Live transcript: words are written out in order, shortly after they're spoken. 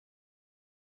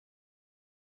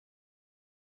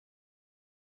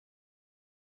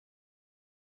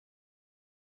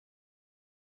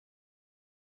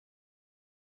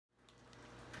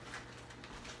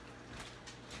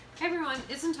Hey everyone,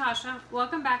 it's Natasha.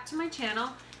 Welcome back to my channel,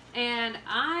 and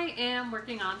I am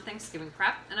working on Thanksgiving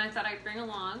prep, and I thought I'd bring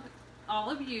along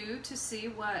all of you to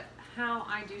see how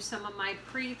I do some of my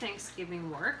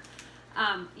pre-Thanksgiving work.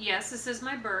 Yes, this is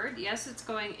my bird. Yes, it's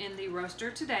going in the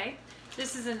roaster today.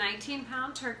 This is a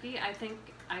 19-pound turkey. I think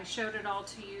I showed it all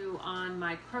to you on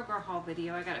my Kroger haul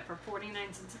video. I got it for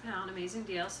 49 cents a pound, amazing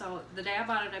deal. So the day I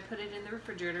bought it, I put it in the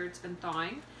refrigerator. It's been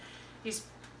thawing. He's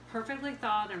perfectly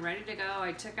thawed and ready to go.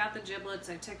 I took out the giblets,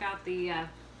 I took out the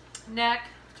neck,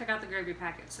 took out the gravy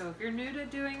packet. So if you're new to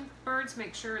doing birds,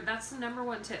 make sure that's the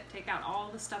 #1 tip. Take out all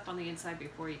the stuff on the inside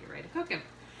before you get ready to cook him.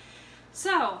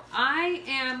 So I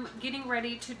am getting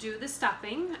ready to do the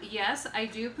stuffing. Yes, I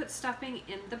do put stuffing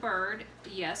in the bird.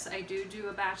 Yes, I do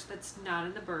a batch that's not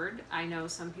in the bird. I know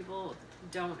some people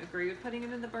don't agree with putting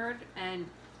it in the bird, and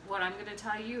what I'm going to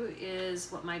tell you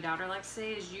is what my daughter likes to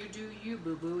say is, you do you,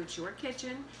 boo-boo. It's your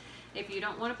kitchen. If you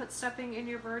don't want to put stuffing in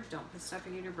your bird, don't put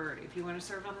stuffing in your bird. If you want to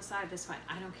serve on the side, that's fine.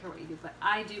 I don't care what you do, but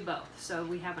I do both, so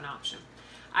we have an option.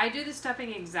 I do the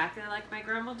stuffing exactly like my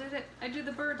grandma did it. I do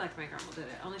the bird like my grandma did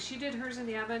it, only she did hers in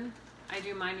the oven. I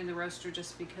do mine in the roaster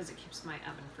just because it keeps my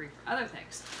oven free for other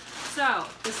things. So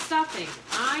the stuffing,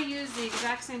 I use the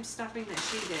exact same stuffing that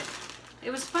she did. It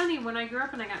was funny, when I grew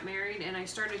up and I got married and I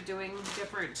started doing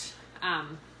different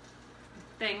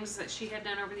things that she had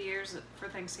done over the years for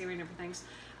Thanksgiving and different things.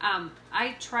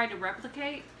 I tried to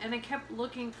replicate, and I kept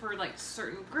looking for like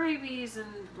certain gravies and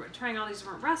trying all these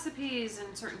different recipes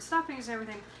and certain stuffings and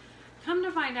everything. Come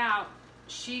to find out,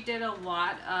 she did a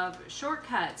lot of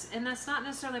shortcuts, and that's not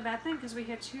necessarily a bad thing because we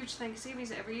had huge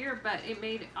Thanksgivings every year, but it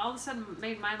made, all of a sudden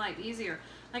made my life easier.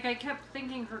 Like, I kept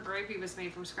thinking her gravy was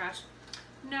made from scratch.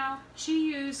 No,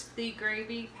 she used the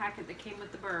gravy packet that came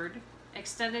with the bird,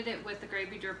 extended it with the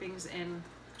gravy drippings and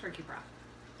turkey broth.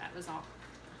 That was all.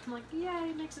 I'm like, yay,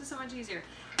 it makes it so much easier.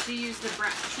 She used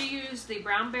the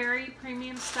brown berry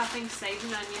premium stuffing sage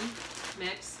and onion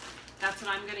mix. That's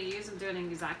what I'm going to use. I'm doing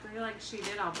it exactly like she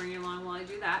did. I'll bring you along while I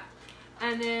do that.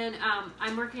 And then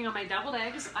I'm working on my deviled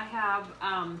eggs. I have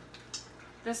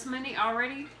this many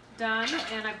already done,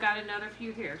 and I've got another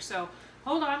few here. So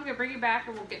hold on, I'm going to bring you back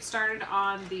and we'll get started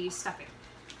on the stuffing.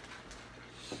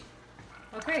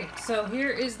 Okay, so here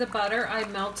is the butter. I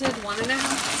melted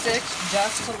 1½ sticks,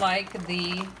 just like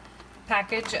the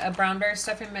package of brown berry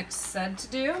stuffing mix said to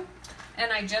do.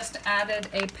 And I just added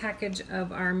a package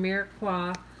of our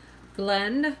Mirepoix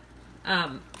blend.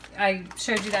 I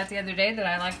showed you that the other day, that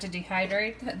I like to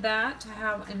dehydrate that to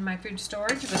have in my food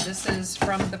storage, but this is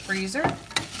from the freezer.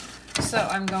 So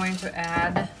I'm going to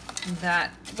add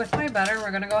that with my butter.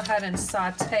 We're going to go ahead and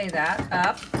saute that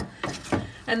up,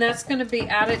 and that's going to be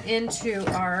added into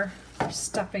our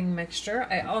stuffing mixture.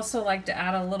 I also like to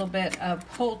add a little bit of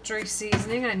poultry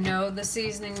seasoning. I know the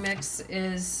seasoning mix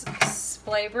is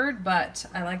flavored, but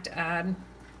I like to add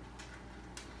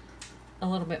a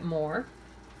little bit more.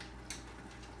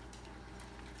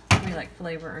 We like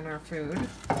flavor in our food.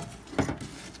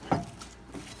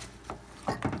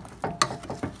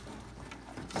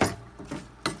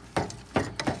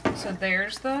 So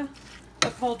there's the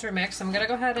poultry mix. I'm going to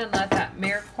go ahead and let that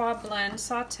Mirepoix blend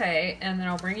saute, and then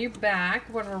I'll bring you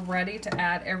back when we're ready to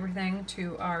add everything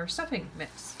to our stuffing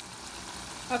mix.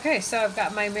 Okay, so I've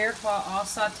got my Mirepoix all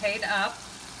sauteed up.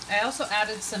 I also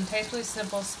added some Tastefully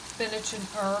Simple spinach and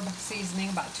herb seasoning,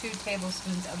 about 2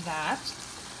 tablespoons of that.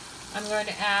 I'm going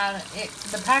to add,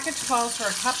 the package calls for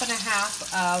 1.5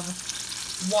 cups of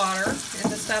water in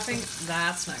the stuffing.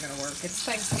 That's not going to work. It's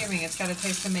Thanksgiving. It's got to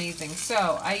taste amazing.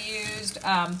 So I used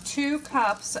 2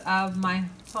 cups of my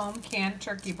home canned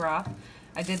turkey broth.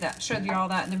 I did that, showed you all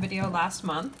that in the video last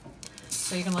month.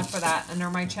 So you can look for that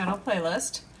under my channel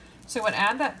playlist. So I'm going to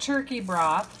add that turkey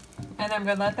broth, and I'm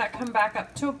going to let that come back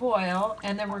up to a boil,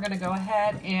 and then we're going to go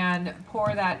ahead and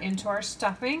pour that into our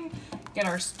stuffing, get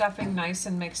our stuffing nice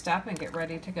and mixed up, and get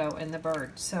ready to go in the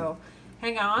bird. So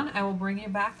hang on, I will bring you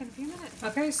back in a few minutes.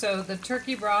 Okay, so the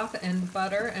turkey broth and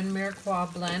butter and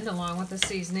Mirepoix blend, along with the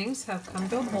seasonings, have come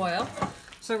to a boil.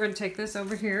 So we're going to take this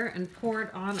over here and pour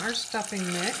it on our stuffing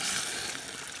mix.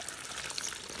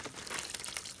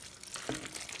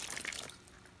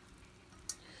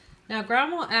 Now,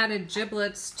 Grandma added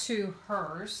giblets to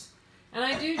hers, and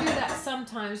I do that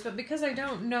sometimes, but because I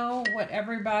don't know what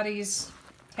everybody's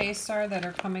tastes are that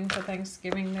are coming for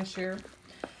Thanksgiving this year,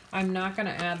 I'm not going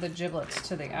to add the giblets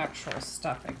to the actual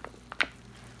stuffing.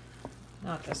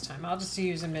 Not this time. I'll just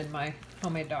use them in my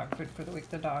homemade dog food for the week.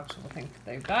 The dogs will think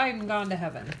they've died and gone to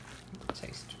heaven. It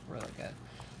tastes really good.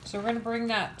 So we're going to bring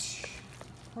that,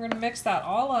 we're going to mix that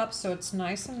all up so it's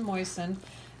nice and moistened.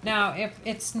 Now, if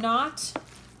it's not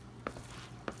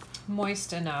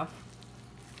moist enough,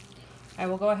 I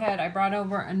will go ahead. I brought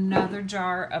over another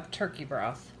jar of turkey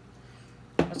broth.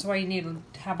 That's why you need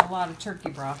to have a lot of turkey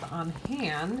broth on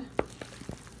hand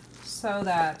so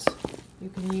that you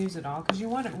can use it all, because you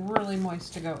want it really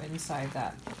moist to go inside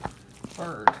that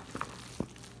bird.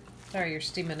 Sorry, you're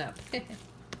steaming up.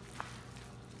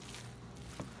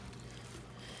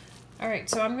 Alright,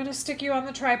 so I'm going to stick you on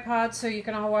the tripod so you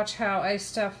can all watch how I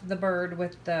stuff the bird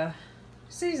with the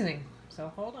seasoning.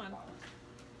 So hold on.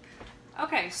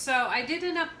 Okay, so I did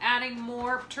end up adding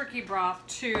more turkey broth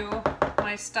to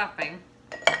my stuffing.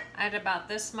 I had about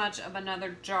this much of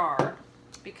another jar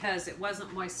because it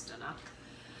wasn't moist enough.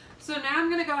 So now I'm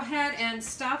going to go ahead and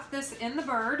stuff this in the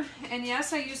bird. And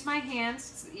yes, I use my hands.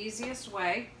 It's the easiest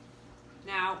way.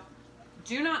 Now,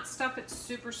 do not stuff it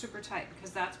super, super tight,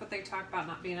 because that's what they talk about,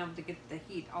 not being able to get the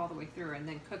heat all the way through and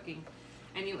then cooking.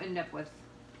 And you end up with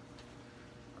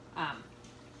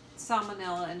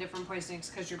salmonella and different poisonings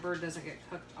because your bird doesn't get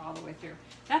cooked all the way through.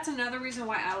 That's another reason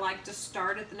why I like to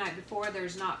start it the night before.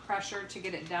 There's not pressure to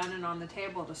get it done and on the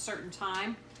table at a certain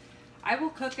time. I will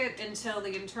cook it until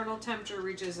the internal temperature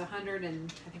reaches 100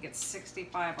 and I think it's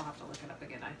 65. I'll have to look it up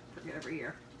again. I forget every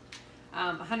year.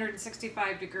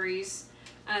 165 degrees,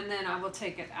 and then I will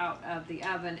take it out of the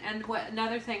oven. And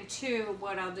another thing too,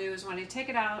 what I'll do is when I take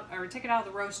it out, or take it out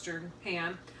of the roaster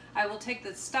pan, I will take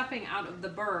the stuffing out of the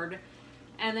bird,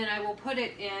 and then I will put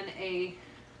it in a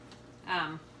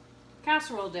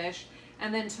casserole dish,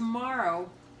 and then tomorrow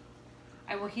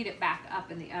I will heat it back up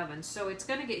in the oven. So it's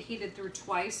going to get heated through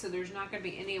twice, so there's not going to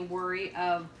be any worry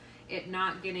of it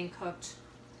not getting cooked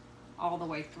all the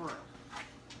way through.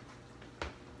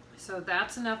 So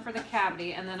that's enough for the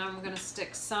cavity, and then I'm going to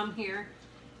stick some here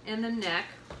in the neck.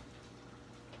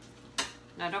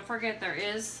 Now don't forget, there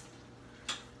is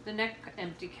the neck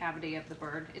empty cavity of the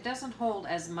bird. It doesn't hold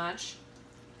as much,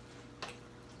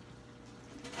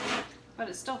 but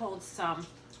it still holds some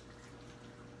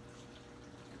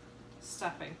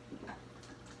stuffing.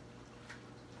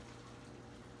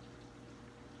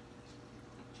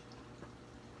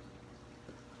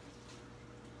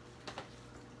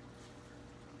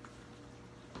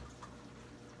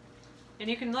 And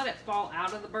you can let it fall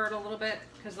out of the bird a little bit,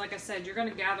 because like I said, you're going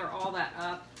to gather all that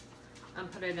up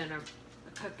and put it in a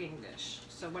cooking dish.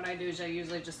 So what I do is I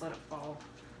usually just let it fall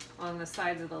along the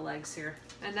sides of the legs here.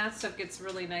 And that stuff gets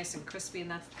really nice and crispy,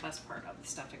 and that's the best part of the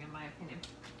stuffing in my opinion.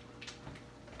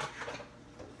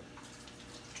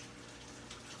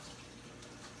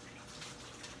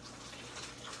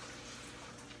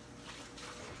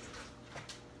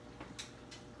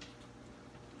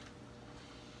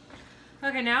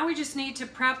 Okay, now we just need to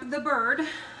prep the bird.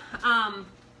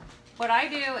 What I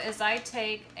do is I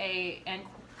take and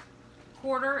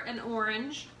quarter an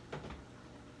orange.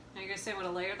 Now you're gonna say what a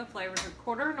layer of the flavors are.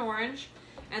 Quarter an orange,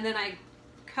 and then I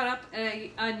cut up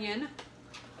a onion,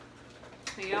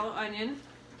 a yellow onion,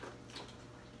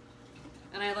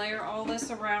 and I layer all this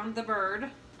around the bird.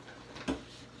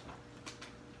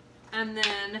 And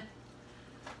then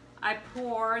I'm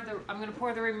gonna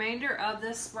pour the remainder of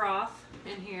this broth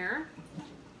in here,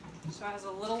 so it has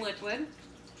a little liquid.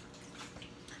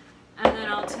 And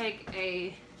then I'll take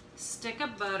a stick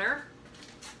of butter,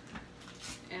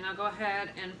 and I'll go ahead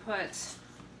and put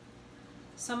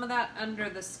some of that under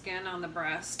the skin on the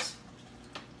breast.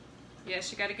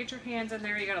 Yes, you gotta get your hands in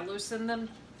there, you gotta loosen the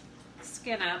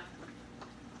skin up.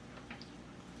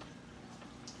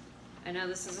 I know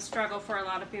this is a struggle for a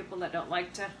lot of people that don't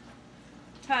like to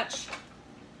touch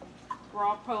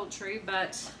raw poultry,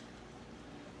 but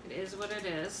it is what it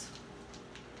is.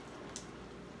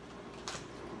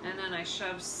 And then I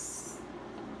shove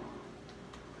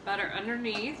butter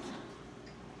underneath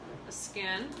the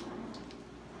skin.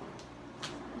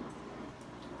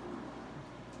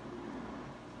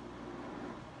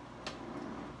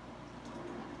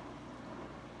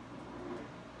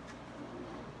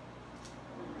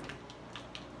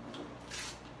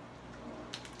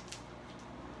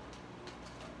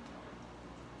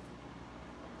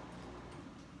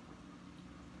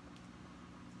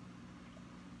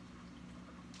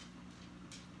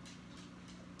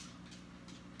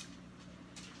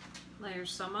 Layer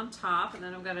some on top, and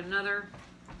then I've got another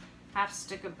half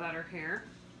stick of butter here.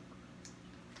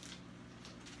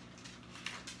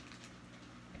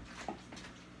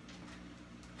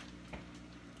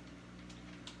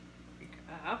 Pick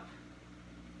it up.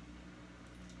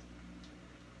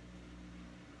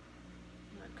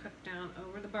 And I cook down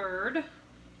over the bird.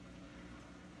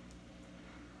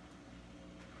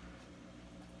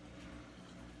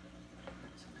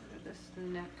 So this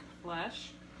neck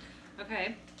flesh.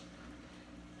 Okay.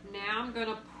 Now I'm going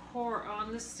to pour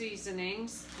on the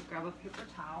seasonings. I'll grab a paper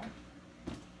towel.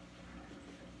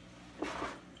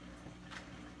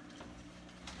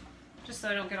 just so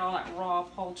I don't get all that raw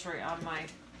poultry on my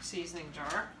seasoning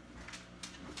jar.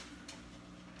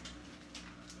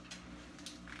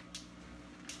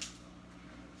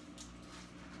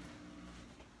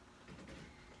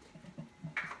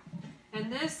 And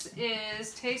this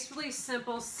is Tastefully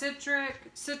Simple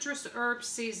Citrus Herb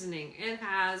Seasoning. It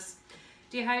has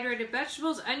dehydrated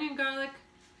vegetables, onion, garlic,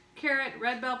 carrot,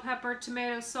 red bell pepper,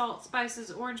 tomato, salt,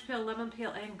 spices, orange peel, lemon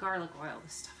peel, and garlic oil.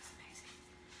 This stuff is amazing.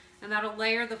 And that'll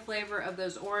layer the flavor of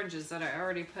those oranges that I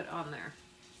already put on there.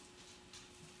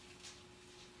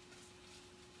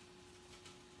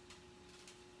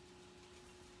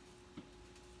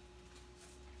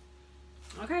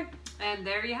 Okay, and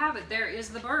there you have it. There is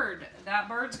the bird. That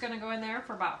bird's going to go in there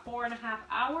for about 4.5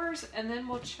 hours, and then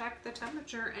we'll check the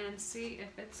temperature and see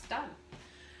if it's done.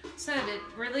 So it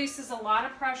releases a lot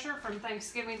of pressure from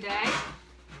Thanksgiving Day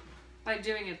by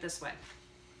doing it this way.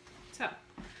 So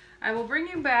I will bring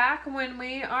you back when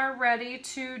we are ready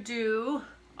to do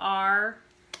our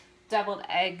deviled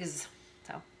eggs.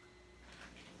 So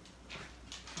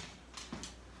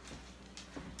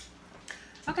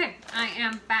okay, I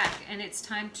am back and it's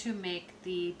time to make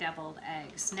the deviled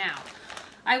eggs. Now,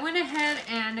 I went ahead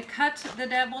and cut the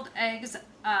deviled eggs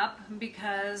up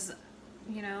because,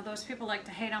 you know, those people like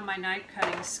to hate on my knife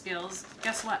cutting skills.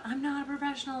 Guess what? I'm not a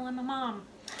professional, I'm a mom.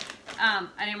 I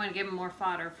didn't want to give them more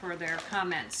fodder for their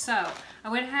comments. So I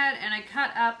went ahead and I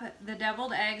cut up the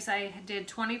deviled eggs. I did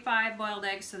 25 boiled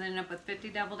eggs, so then ended up with 50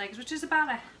 deviled eggs, which is about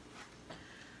a...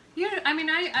 I mean,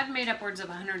 I've made upwards of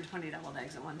 120 deviled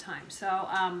eggs at one time. So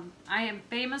I am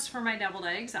famous for my deviled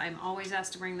eggs. I'm always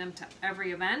asked to bring them to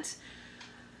every event.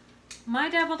 My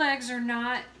deviled eggs are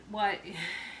not what...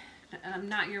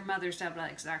 not your mother's deviled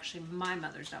eggs. They're actually my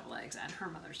mother's deviled eggs and her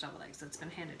mother's deviled eggs. That's been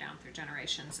handed down through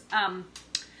generations.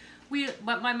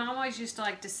 What my mom always used to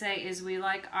like to say is we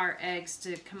like our eggs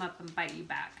to come up and bite you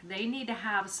back. They need to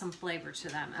have some flavor to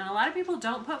them. And a lot of people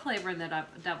don't put flavor in the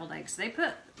deviled eggs. They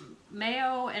put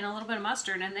mayo and a little bit of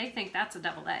mustard and they think that's a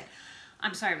deviled egg.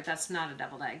 I'm sorry, but that's not a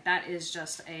deviled egg. That is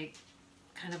just a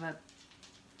kind of a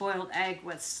boiled egg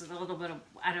with a little bit of,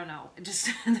 I don't know, just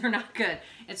they're not good.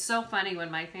 It's so funny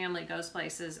when my family goes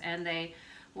places and they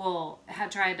will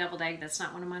try a deviled egg that's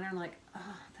not one of mine. I'm like,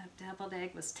 oh, that deviled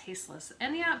egg was tasteless.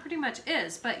 And yeah, it pretty much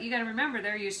is, but you got to remember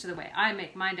they're used to the way I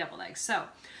make my deviled eggs. So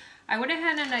I went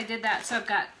ahead and I did that. So I've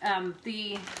got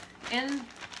the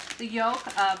yolk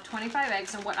of 25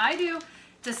 eggs. And what I do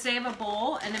to save a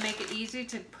bowl and to make it easy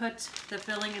to put the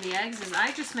filling in the eggs is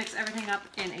I just mix everything up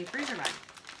in a freezer bag.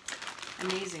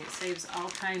 Amazing. It saves all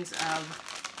kinds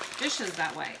of dishes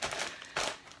that way.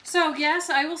 So yes,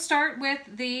 I will start with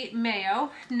the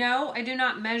mayo. No, I do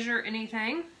not measure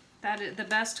anything. That is, the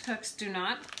best cooks do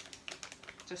not.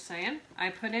 Just saying.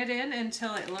 I put it in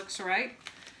until it looks right.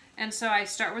 And so I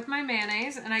start with my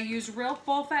mayonnaise, and I use real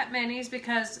full-fat mayonnaise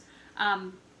because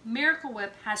Miracle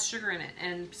Whip has sugar in it,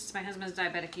 and since my husband's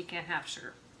diabetic, he can't have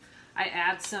sugar. I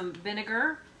add some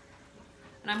vinegar,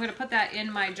 and I'm going to put that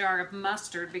in my jar of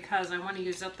mustard because I want to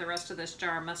use up the rest of this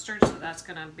jar of mustard, so that's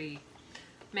going to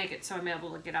make it so I'm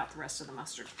able to get out the rest of the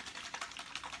mustard.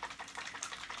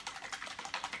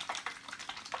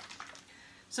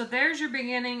 So there's your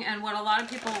beginning, and what a lot of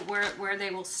people, where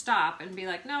they will stop and be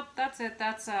like, nope, that's it,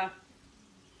 that's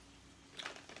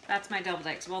my deviled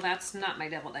eggs. Well, that's not my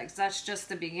deviled eggs. That's just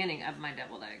the beginning of my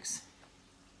deviled eggs.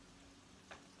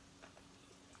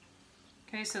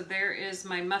 Okay, so there is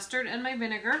my mustard and my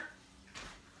vinegar.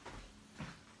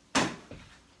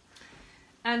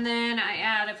 And then I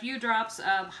add a few drops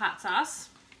of hot sauce,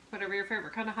 whatever your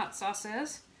favorite kind of hot sauce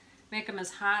is. Make them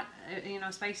as hot, you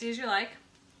know, spicy as you like.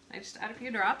 I just add a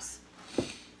few drops.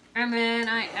 And then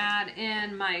I add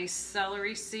in my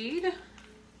celery seed.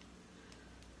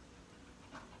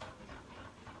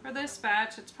 For this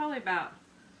batch, it's probably about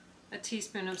a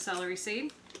teaspoon of celery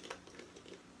seed.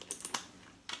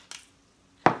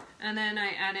 And then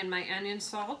I add in my onion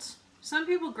salt. Some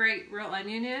people grate real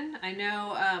onion in. I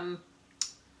know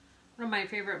one of my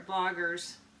favorite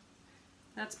bloggers,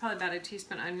 that's probably about a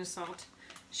teaspoon of onion salt.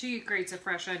 She grates a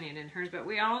fresh onion in hers, but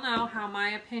we all know how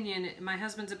my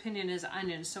husband's opinion is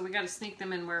onions, so we got to sneak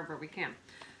them in wherever we can.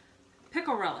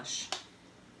 Pickle relish.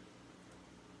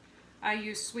 I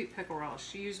use sweet pickle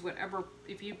relish. You use whatever,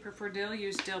 if you prefer dill,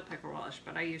 use dill pickle relish,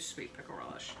 but I use sweet pickle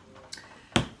relish.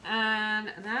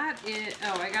 And that is,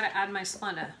 oh, I got to add my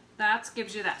Splenda. That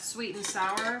gives you that sweet and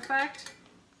sour effect.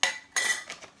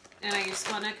 And I use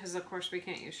Splenda because, of course, we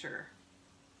can't use sugar.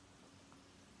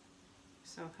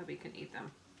 So hubby can eat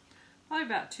them. Probably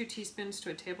about 2 teaspoons to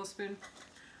a tablespoon.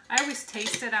 I always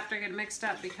taste it after I get it mixed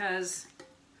up because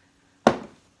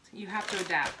you have to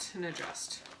adapt and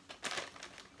adjust.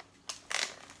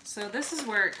 So this is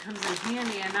where it comes in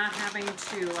handy and not having to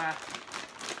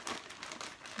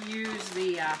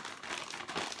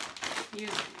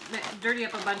dirty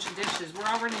up a bunch of dishes. We're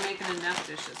already making enough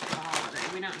dishes for the holiday.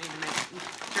 We don't need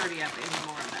to dirty up any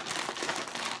more of them.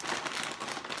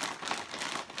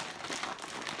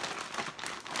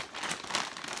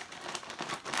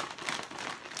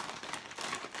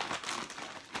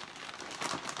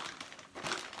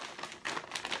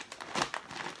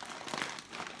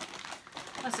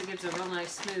 Plus it gives a real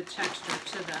nice smooth texture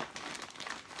to the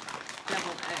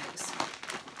deviled eggs.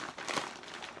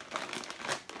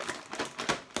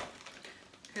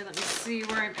 Okay, let me see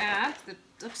where I'm at. It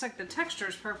looks like the texture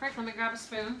is perfect. Let me grab a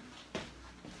spoon.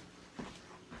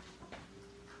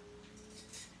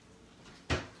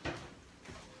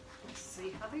 Let's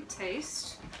see how they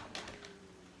taste.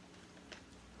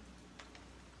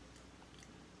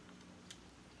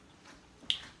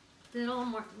 A little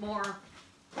more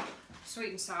sweet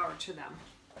and sour to them.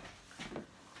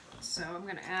 So I'm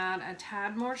going to add a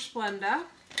tad more Splenda.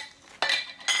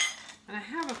 And I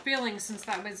have a feeling, since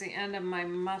that was the end of my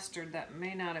mustard, that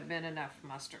may not have been enough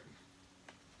mustard.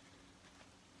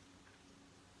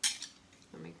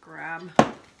 Let me grab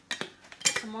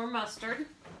some more mustard.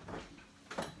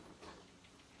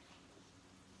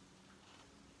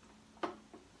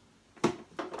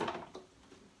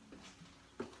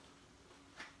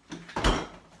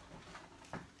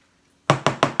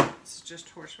 It's just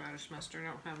horseradish mustard. I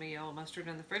don't have any yellow mustard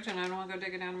in the fridge, and I don't want to go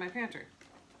dig it down in my pantry.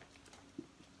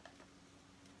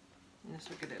 This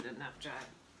will get it enough jive.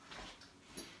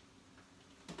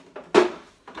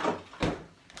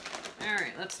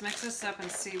 Alright, let's mix this up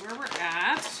and see where we're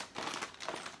at.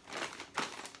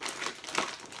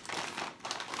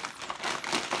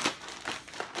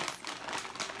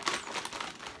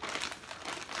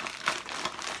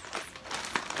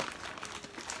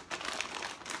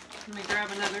 Let me grab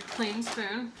another clean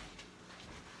spoon.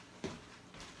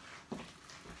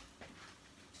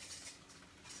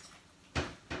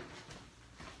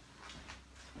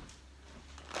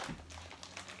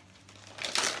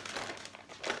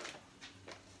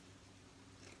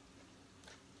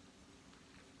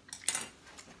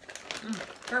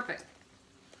 Perfect.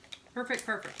 Perfect,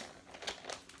 perfect.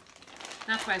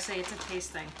 That's why I say it's a taste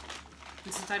thing.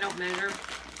 And since I don't measure,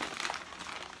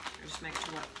 I just make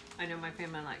to what I know my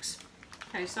family likes.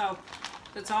 Okay, so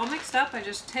it's all mixed up. I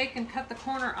just take and cut the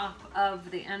corner off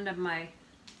of the end of my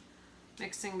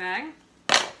mixing bag.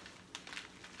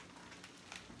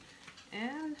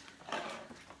 And I'll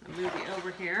move you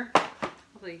over here.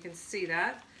 Hopefully you can see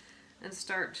that. And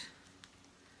start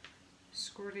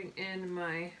squirting in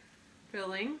my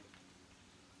filling.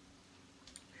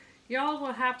 Y'all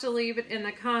will have to leave it in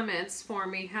the comments for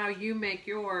me how you make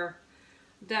your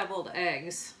deviled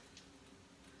eggs.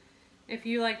 If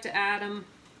you like to add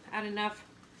enough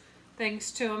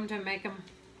things to them to make them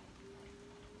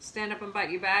stand up and bite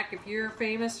you back. If you're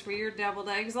famous for your deviled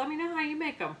eggs, let me know how you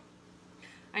make them.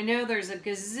 I know there's a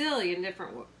gazillion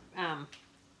different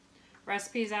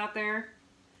recipes out there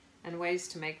and ways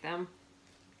to make them.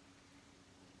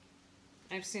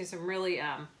 I've seen some really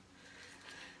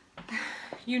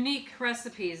unique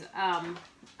recipes.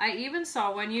 I even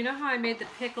saw one, you know how I made the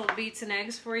pickled beets and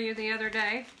eggs for you the other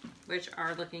day, which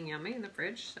are looking yummy in the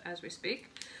fridge as we speak.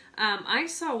 I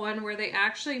saw one where they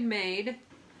actually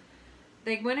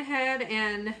they went ahead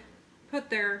and put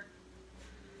their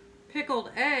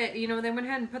pickled egg, they went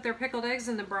ahead and put their pickled eggs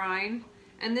in the brine,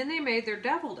 and then they made their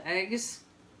deviled eggs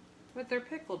with their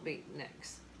pickled beet and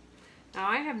eggs. Now,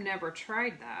 I have never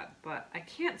tried that, but I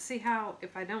can't see how,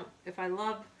 if I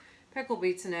love pickled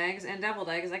beets and eggs and deviled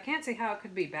eggs, I can't see how it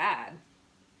could be bad.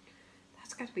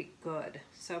 That's got to be good.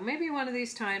 So maybe one of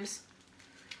these times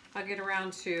I'll get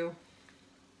around to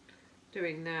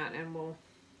doing that, and we'll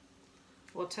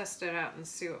test it out and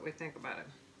see what we think about it.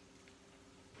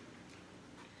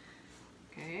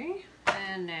 Okay,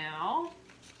 and now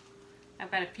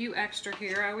I've got a few extra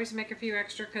here. I always make a few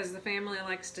extra because the family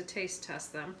likes to taste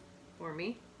test them for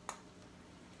me.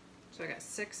 So I got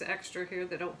 6 extra here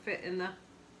that don't fit in the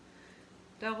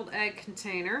deviled egg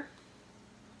container.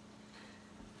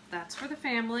 That's for the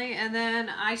family. And then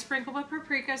I sprinkle with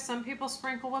paprika. Some people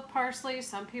sprinkle with parsley.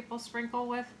 Some people sprinkle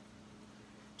with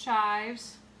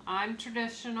chives. I'm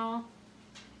traditional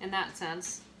in that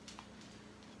sense.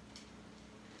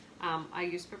 I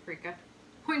use paprika.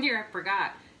 One year I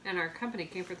forgot, and our company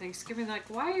came for Thanksgiving, like,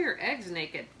 why are your eggs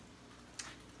naked? I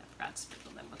forgot to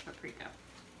sprinkle them with paprika.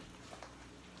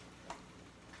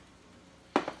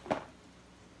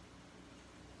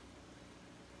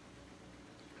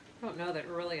 I don't know that it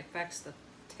really affects the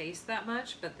taste that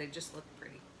much, but they just look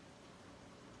pretty.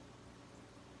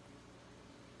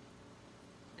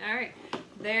 All right,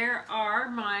 there are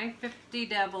my 50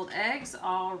 deviled eggs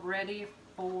all ready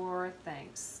for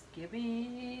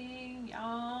Thanksgiving.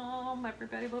 Yum,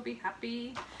 everybody will be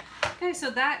happy. Okay,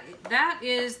 so that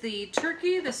is the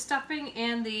turkey, the stuffing,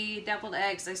 and the deviled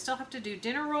eggs. I still have to do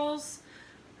dinner rolls,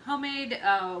 homemade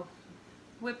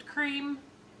whipped cream,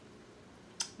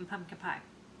 and pumpkin pie.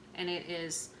 And it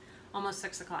is almost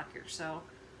 6 o'clock here, so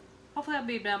hopefully I'll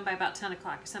be done by about 10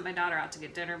 o'clock. I sent my daughter out to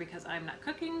get dinner because I'm not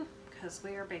cooking, because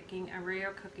we are baking and we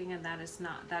are cooking, and that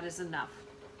is enough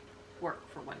work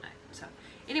for one night. So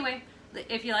anyway,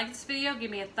 if you like this video, give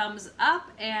me a thumbs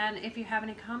up, and if you have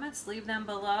any comments, leave them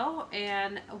below,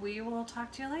 and we will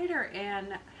talk to you later.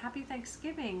 And happy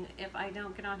Thanksgiving if I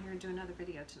don't get on here and do another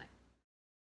video tonight.